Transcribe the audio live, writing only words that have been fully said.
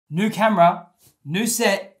new camera, new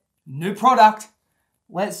set, new product.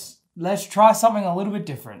 Let's try something a little bit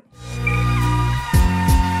different.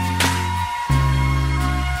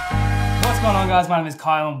 What's going on, guys? My name is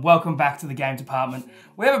Kyle and welcome back to the game department.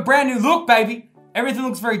 We have a brand new look, baby. Everything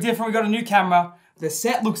looks very different. We got a new camera. The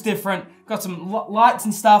set looks different. Got some lights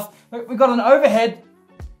and stuff. We got an overhead.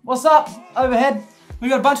 What's up, overhead? We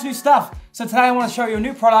got a bunch of new stuff. So today I want to show you a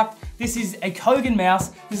new product. This is a Kogan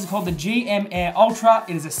mouse. This is called the GM Air Ultra.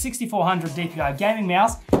 It is a 6400 DPI gaming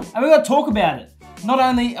mouse, and we're going to talk about it. Not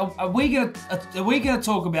only are we going to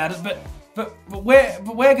talk about it, but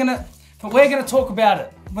we're going to talk about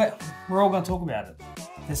it. We're all going to talk about it.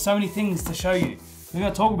 There's so many things to show you. We're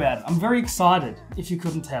going to talk about it. I'm very excited, if you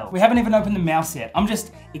couldn't tell. We haven't even opened the mouse yet. I'm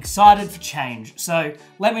just excited for change. So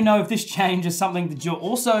let me know if this change is something that you're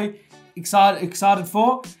also excited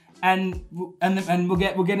for, and we'll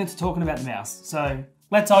get into talking about the mouse. So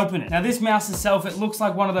let's open it. Now this mouse itself, it looks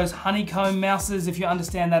like one of those honeycomb mouses, if you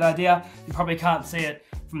understand that idea. You probably can't see it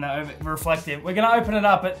from the reflective. We're gonna open it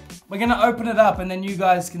up, and then you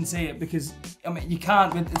guys can see it, because I mean you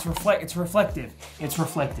can't. It's reflective. It's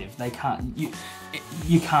reflective. They can't.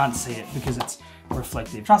 You can't see it because it's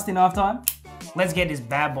reflective. Trusty knife time. Let's get this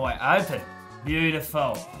bad boy open.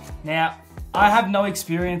 Beautiful. Now I have no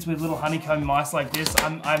experience with little honeycomb mice like this.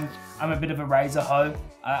 I'm a bit of a razor hoe.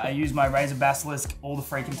 I use my razor basilisk all the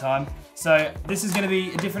freaking time. So this is gonna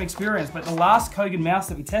be a different experience, but the last Kogan mouse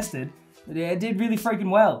that we tested, it did really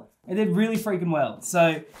freaking well. It did really freaking well.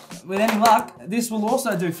 So with any luck, this will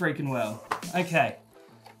also do freaking well. Okay.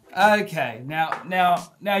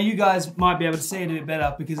 Now you guys might be able to see it a bit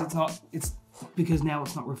better because because now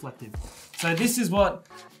it's not reflective. So this is what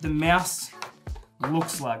the mouse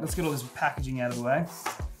looks like. Let's get all this packaging out of the way.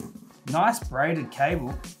 Nice braided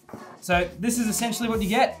cable. So this is essentially what you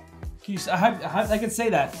get. I hope they can see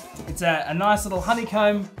that. It's a nice little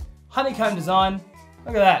honeycomb design.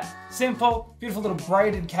 Look at that. Simple, beautiful little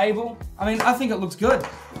braided cable. I mean, I think it looks good.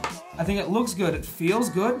 I think it looks good. It feels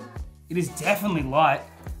good. It is definitely light.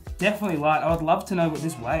 Definitely light. I would love to know what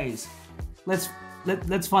this weighs. Let's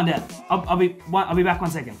find out. I'll be back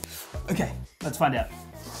 1 second. Okay, let's find out.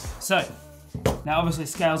 So, now obviously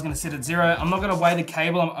scale's gonna sit at 0. I'm not gonna weigh the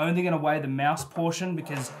cable, I'm only gonna weigh the mouse portion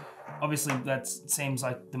because obviously that seems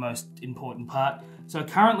like the most important part. So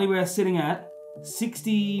currently we're sitting at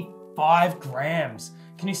 65 grams.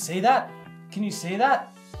 Can you see that? Can you see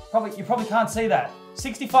that? You probably can't see that.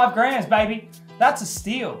 65 grams, baby. That's a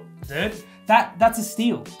steal, dude. That's a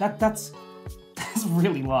steal. That's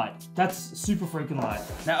really light. That's super freaking light.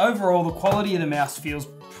 Now overall, the quality of the mouse feels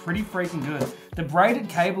pretty freaking good. The braided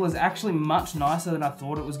cable is actually much nicer than I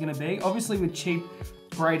thought it was gonna be. Obviously with cheap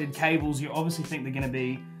braided cables, you obviously think they're gonna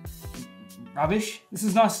be rubbish. This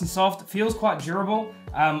is nice and soft. It feels quite durable.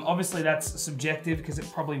 Obviously that's subjective because it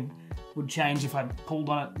probably would change if I pulled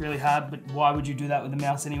on it really hard, but why would you do that with the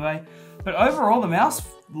mouse anyway? But overall, the mouse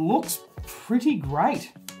looks pretty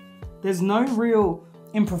great. There's no real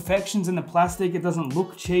imperfections in the plastic. It doesn't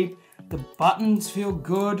look cheap. The buttons feel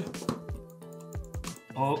good.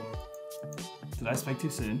 Oh, did I speak too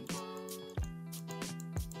soon?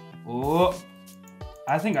 Oh,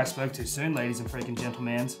 I think I spoke too soon, ladies and freaking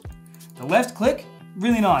gentlemen. The left click,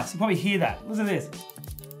 really nice. You probably hear that. Listen to this.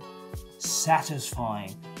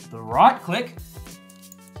 Satisfying. The right click,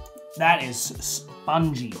 that is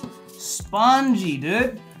spongy. Spongy,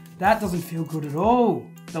 dude. That doesn't feel good at all.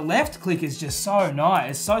 The left click is just so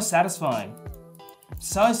nice. It's so satisfying.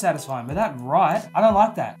 So satisfying. But that right, I don't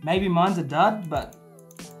like that. Maybe mine's a dud, but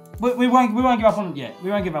we won't give up on it yet. We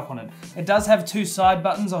won't give up on it. It does have 2 side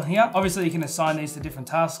buttons on here. Obviously you can assign these to different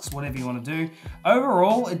tasks, whatever you want to do.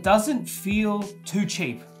 Overall, it doesn't feel too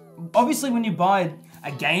cheap. Obviously when you buy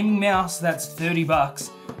a gaming mouse that's 30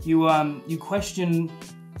 bucks, you question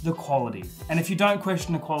the quality. And if you don't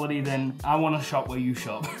question the quality, then I want to shop where you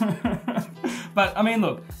shop. But I mean,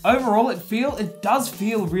 look, overall it does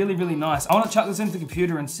feel really, really nice. I want to chuck this into the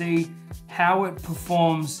computer and see how it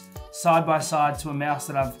performs side by side to a mouse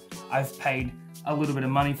that I've paid a little bit of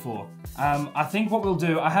money for. I think what we'll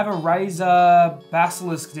do, I have a Razer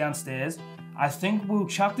Basilisk downstairs. I think we'll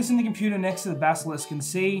chuck this in the computer next to the Basilisk and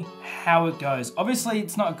see how it goes. Obviously,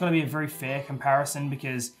 it's not gonna be a very fair comparison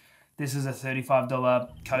because this is a $35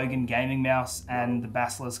 Kogan gaming mouse and the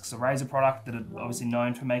Basilisk's a Razer product that are obviously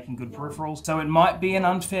known for making good peripherals. So it might be an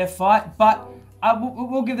unfair fight, but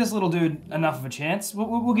we'll give this little dude enough of a chance.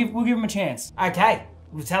 We'll give him a chance. Okay,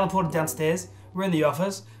 we've teleported downstairs. We're in the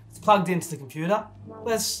office. It's plugged into the computer.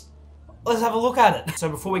 Let's have a look at it. So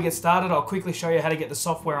before we get started, I'll quickly show you how to get the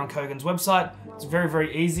software on Kogan's website. It's very,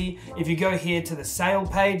 very easy. If you go here to the sale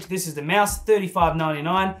page, this is the mouse,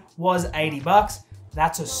 $35.99, was 80 bucks.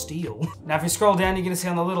 That's a steal. Now, if you scroll down, you're gonna see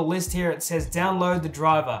on the little list here, it says download the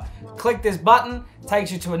driver. Click this button,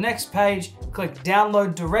 takes you to a next page, click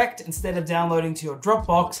download direct instead of downloading to your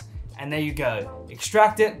Dropbox, and there you go.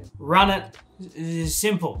 Extract it, run it, it's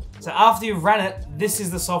simple. So after you've run it, this is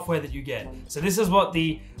the software that you get. So this is what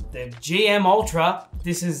the GM Ultra,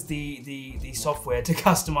 this is the software to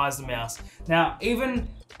customize the mouse. Now, even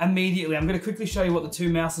immediately, I'm gonna quickly show you what the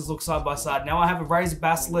two mouses look side by side. Now I have a Razer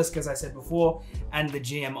Basilisk, as I said before, and the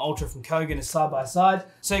GM Ultra from Kogan is side by side.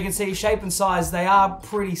 So you can see shape and size, they are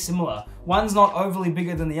pretty similar. One's not overly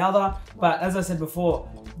bigger than the other, but as I said before,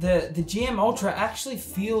 the GM Ultra actually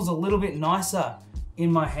feels a little bit nicer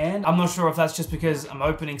in my hand. I'm not sure if that's just because I'm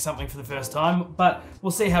opening something for the first time, but we'll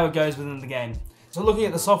see how it goes within the game. So looking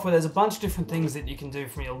at the software, there's a bunch of different things that you can do,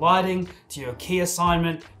 from your lighting to your key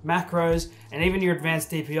assignment, macros, and even your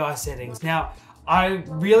advanced DPI settings. Now, I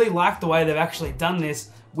really like the way they've actually done this.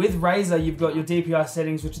 With Razer, you've got your DPI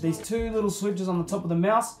settings, which are these two little switches on the top of the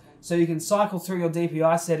mouse, so you can cycle through your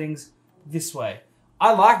DPI settings this way.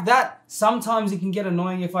 I like that. Sometimes it can get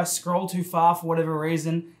annoying if I scroll too far for whatever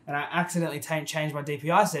reason and I accidentally change my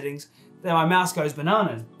DPI settings, then my mouse goes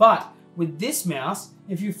bananas. But with this mouse,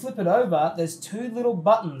 if you flip it over, there's two little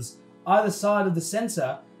buttons either side of the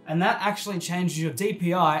sensor, and that actually changes your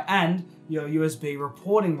DPI and your USB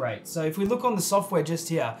reporting rate. So if we look on the software just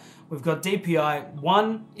here, we've got DPI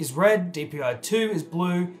 1 is red, DPI 2 is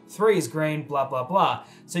blue, 3 is green, blah, blah, blah.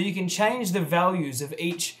 So you can change the values of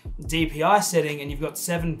each DPI setting, and you've got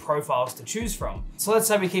 7 profiles to choose from. So let's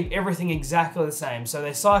say we keep everything exactly the same. So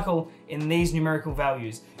they cycle in these numerical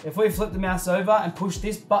values. If we flip the mouse over and push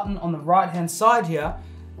this button on the right-hand side here,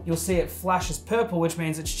 you'll see it flashes purple, which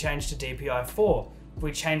means it's changed to DPI 4. If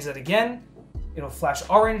we change that again, it'll flash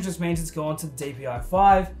orange, which means it's gone to DPI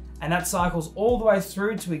 5, and that cycles all the way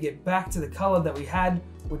through till we get back to the color that we had,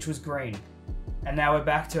 which was green. And now we're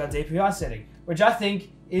back to our DPI setting, which I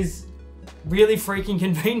think is really freaking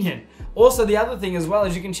convenient. Also, the other thing as well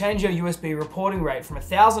is you can change your USB reporting rate from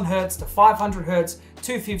 1000 Hertz to 500 Hertz,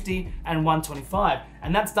 250 and 125.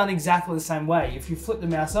 And that's done exactly the same way. If you flip the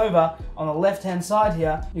mouse over on the left-hand side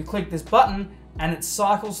here, you click this button and it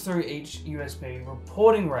cycles through each USB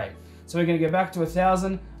reporting rate. So we're gonna go back to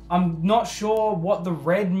 1000. I'm not sure what the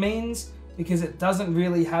red means because it doesn't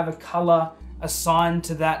really have a color assigned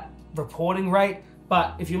to that reporting rate.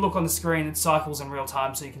 But if you look on the screen, it cycles in real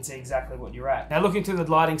time so you can see exactly what you're at. Now looking through the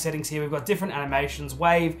lighting settings here, we've got different animations,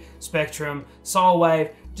 wave, spectrum, soul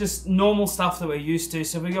wave, just normal stuff that we're used to.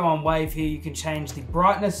 So if we go on wave here, you can change the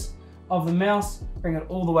brightness of the mouse, bring it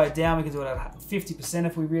all the way down. We can do it at 50%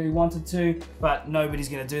 if we really wanted to, but nobody's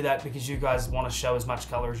gonna do that because you guys wanna show as much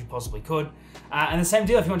color as you possibly could. And the same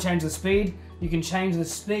deal, if you want to change the speed, you can change the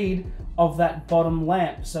speed of that bottom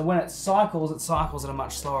lamp. So when it cycles at a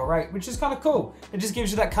much slower rate, which is kind of cool. It just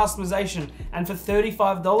gives you that customization. And for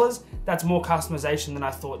 $35, that's more customization than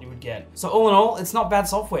I thought you would get. So all in all, it's not bad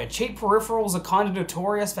software. Cheap peripherals are kind of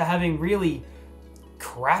notorious for having really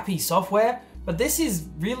crappy software, but this is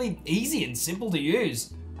really easy and simple to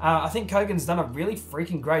use. I think Kogan's done a really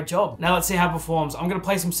freaking great job. Now let's see how it performs. I'm gonna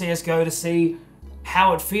play some CSGO to see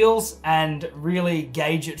how it feels and really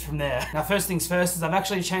gauge it from there. Now first things first is I've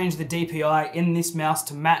actually changed the DPI in this mouse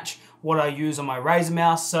to match what I use on my Razer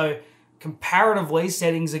mouse, so comparatively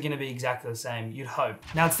settings are gonna be exactly the same, you'd hope.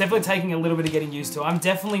 Now it's definitely taking a little bit of getting used to. I'm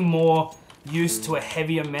definitely more used to a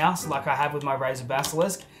heavier mouse like I have with my Razer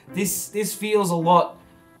Basilisk. This feels a lot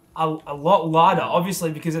lighter,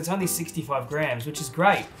 obviously because it's only 65 grams, which is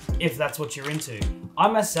great if that's what you're into. I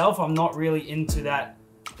myself, I'm not really into that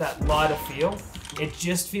lighter feel. It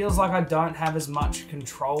just feels like I don't have as much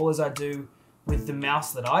control as I do with the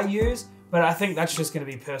mouse that I use, but I think that's just gonna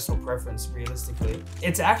be personal preference, realistically.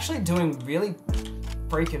 It's actually doing really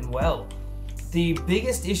freaking well. The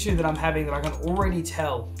biggest issue that I'm having that I can already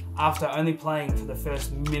tell after only playing for the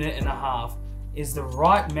first minute and a half is the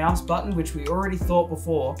right mouse button, which we already thought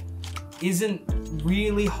before, isn't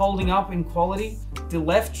really holding up in quality. The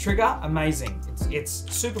left trigger, amazing. It's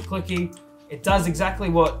super clicky. It does exactly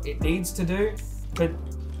what it needs to do, but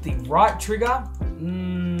the right trigger,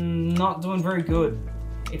 not doing very good.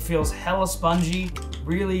 It feels hella spongy,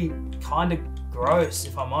 really kind of gross,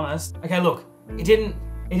 if I'm honest. Okay, look, it didn't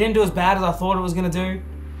do as bad as I thought it was gonna do,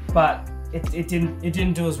 but it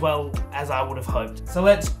didn't do as well as I would have hoped. So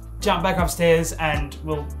let's jump back upstairs and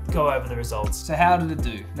we'll go over the results. So how did it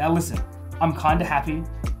do? Now listen, I'm kind of happy,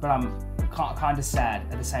 but I'm kind of sad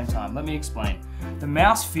at the same time. Let me explain. The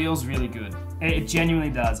mouse feels really good. It genuinely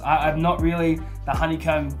does. I'm not really the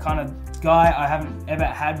honeycomb kind of guy. I haven't ever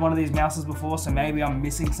had one of these mouses before, so maybe I'm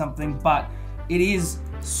missing something, but it is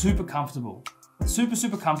super comfortable. super,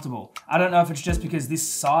 super comfortable. I don't know if it's just because this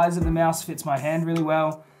size of the mouse fits my hand really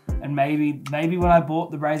well, and maybe when I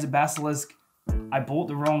bought the Razer Basilisk, I bought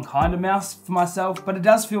the wrong kind of mouse for myself, but it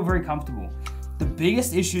does feel very comfortable. The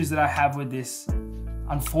biggest issues that I have with this,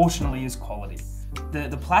 unfortunately, is quality.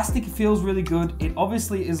 The plastic feels really good. It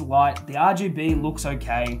obviously is light. The RGB looks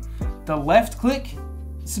okay. The left click,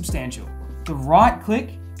 substantial. The right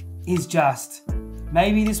click is just,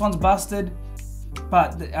 maybe this one's busted,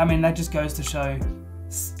 but I mean, that just goes to show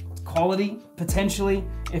quality, potentially.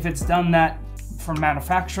 If it's done that from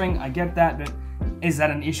manufacturing, I get that, but is that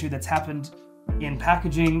an issue that's happened in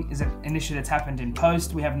packaging? Is it an issue that's happened in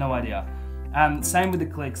post? We have no idea. Same with the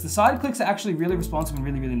clicks. The side clicks are actually really responsive and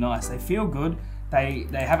really, really nice. They feel good. They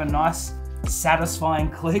have a nice, satisfying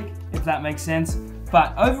click, if that makes sense.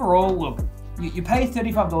 But overall, look, you pay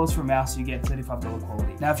 $35 for a mouse, you get $35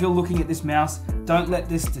 quality. Now, if you're looking at this mouse, don't let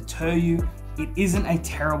this deter you. It isn't a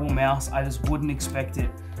terrible mouse. I just wouldn't expect it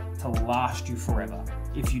to last you forever.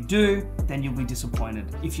 If you do, then you'll be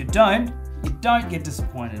disappointed. If you don't get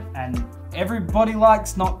disappointed, and everybody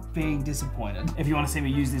likes not being disappointed. If you want to see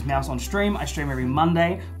me use this mouse on stream, I stream every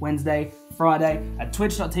Monday, Wednesday, Friday at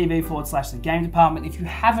twitch.tv/thegamedepartment. If you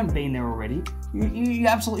haven't been there already, you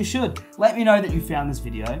absolutely should. Let me know that you found this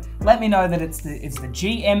video. Let me know that it's the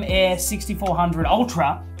GM Air 6400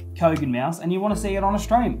 Ultra Kogan mouse and you want to see it on a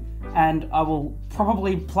stream. And I will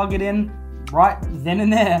probably plug it in right then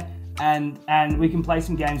and there, and we can play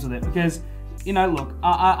some games with it, because, you know, look,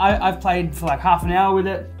 I've played for like half an hour with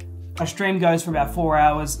it. A stream goes for about 4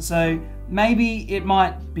 hours, so maybe it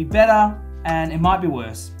might be better and it might be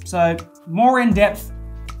worse. So more in depth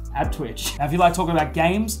at Twitch. Now, if you like talking about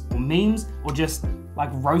games or memes or just like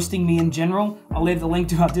roasting me in general, I'll leave the link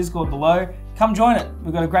to our Discord below. Come join it.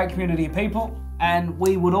 We've got a great community of people, and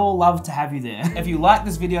we would all love to have you there. If you like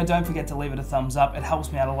this video, don't forget to leave it a thumbs up. It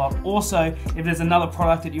helps me out a lot. Also, if there's another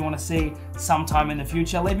product that you want to see sometime in the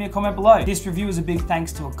future, leave me a comment below. This review is a big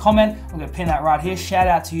thanks to a comment. I'm going to pin that right here. Shout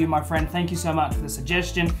out to you, my friend. Thank you so much for the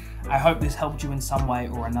suggestion. I hope this helped you in some way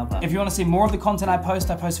or another. If you want to see more of the content I post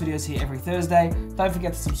videos here every Thursday. Don't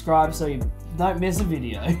forget to subscribe so you don't miss a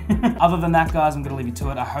video. Other than that, guys, I'm going to leave you to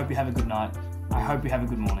it. I hope you have a good night. I hope you have a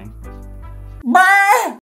good morning. Bye!